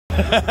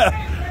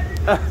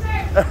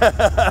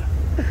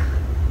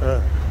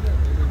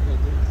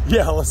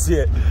Yeah, let's see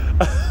it.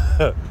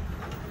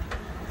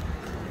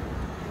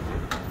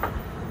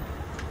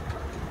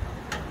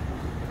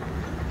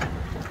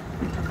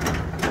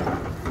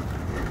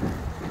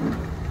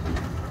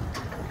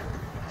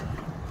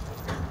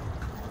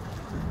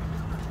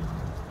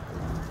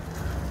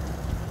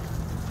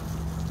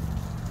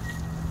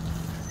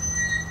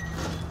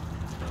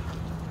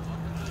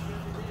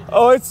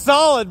 Oh, it's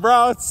solid,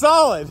 bro. It's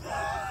solid.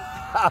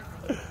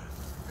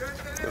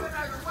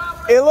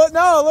 It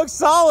looks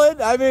solid.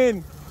 I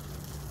mean,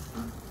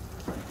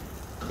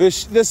 the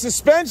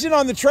suspension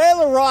on the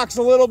trailer rocks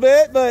a little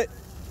bit, but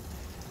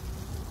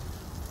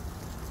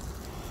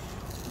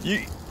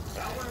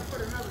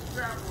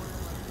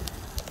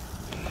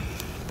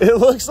it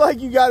looks like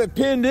you got it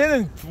pinned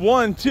in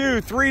 1,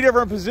 2, 3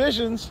 different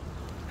positions.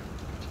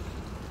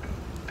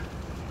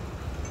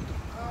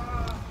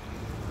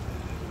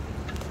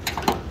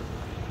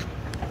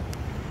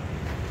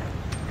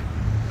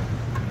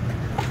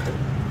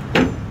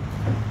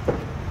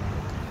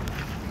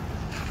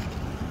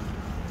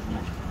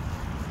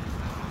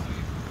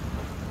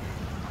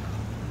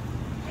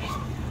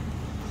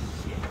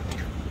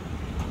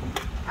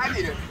 I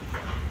need it.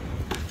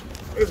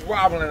 It's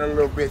wobbling a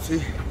little bit,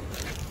 see?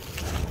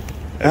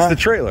 That's the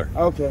trailer.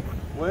 Okay.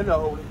 Window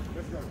holder.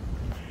 Let's go.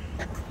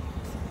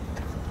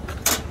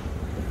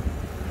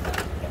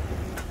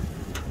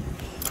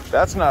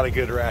 That's not a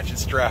good ratchet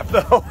strap,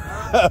 though.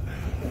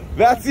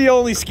 That's the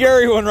only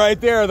scary one right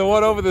there, the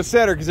one over the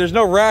center, because there's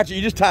no ratchet.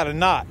 You just tied a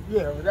knot.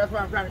 Yeah, well, that's why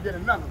I'm trying to get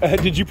another one.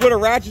 Did you put a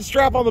ratchet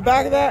strap on the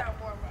back of that?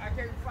 I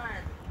can't find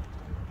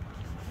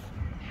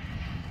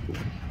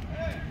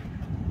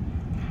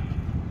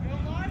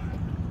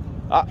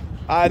it.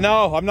 I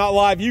know, I'm not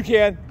live. You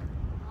can.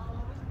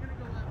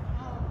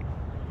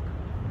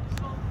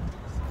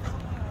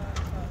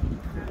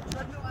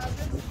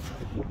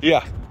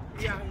 Yeah.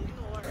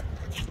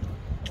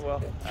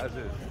 Well, as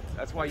is.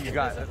 That's why you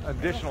got an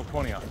additional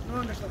 20 on. No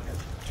understand.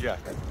 Yeah,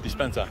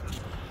 dispensa.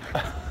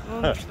 No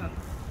understand.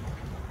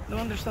 No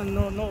understand.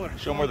 No work.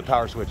 Show them where the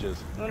power switch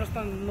is. No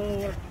understand. No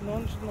work. No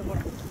understand. No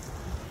work.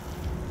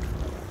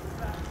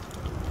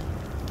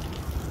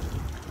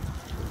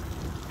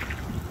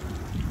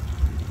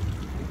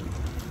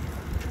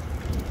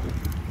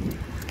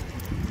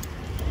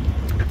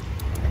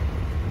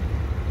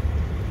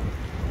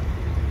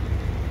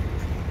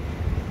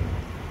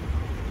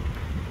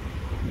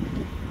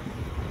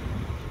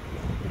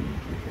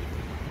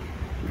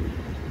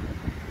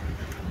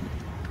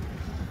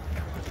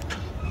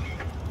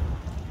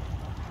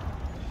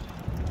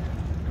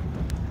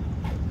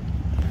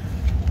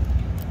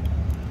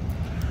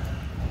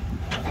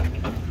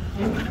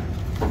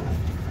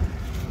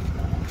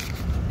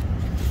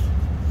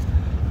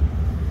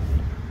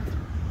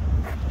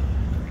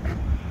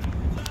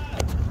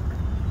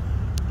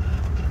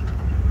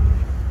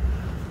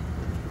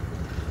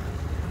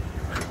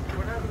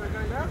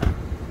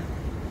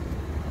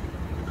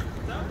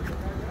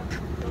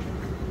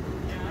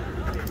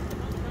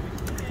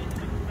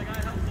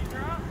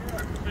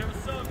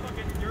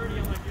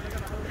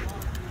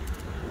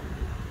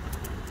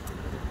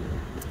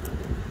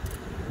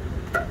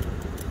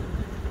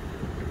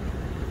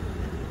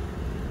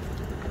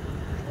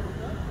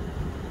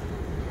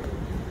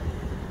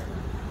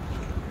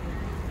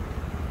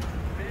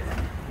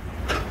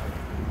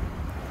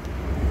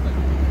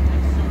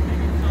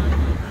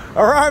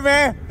 All right,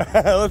 man.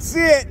 Let's see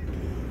it.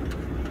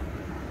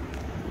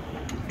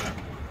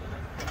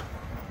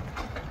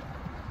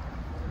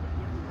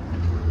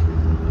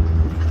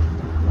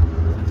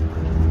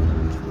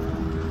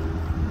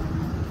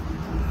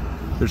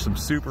 There's some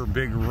super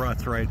big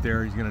ruts right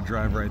there. He's gonna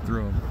drive right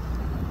through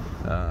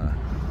them.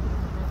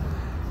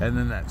 And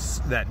then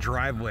that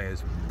driveway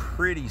is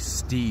pretty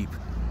steep.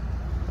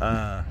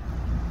 That'll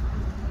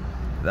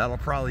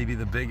probably be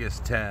the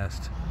biggest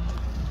test.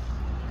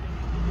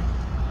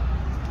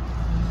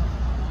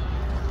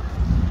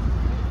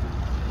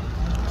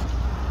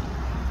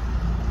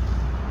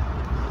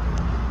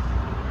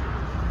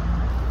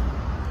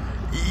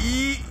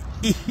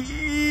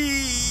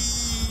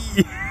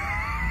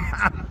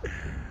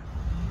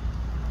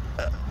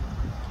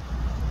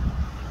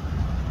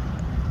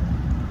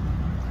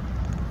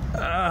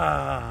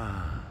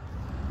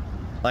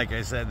 Like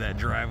I said, that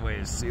driveway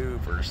is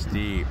super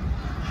steep.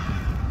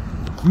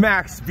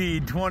 Max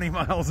speed 20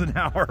 miles an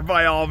hour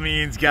by all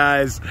means,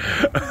 guys.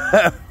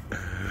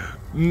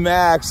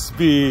 Max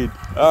speed.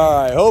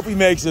 All right, hope he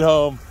makes it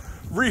home.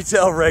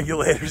 Retail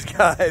regulators,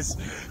 guys.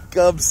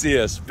 Come see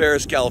us,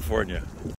 Paris, California.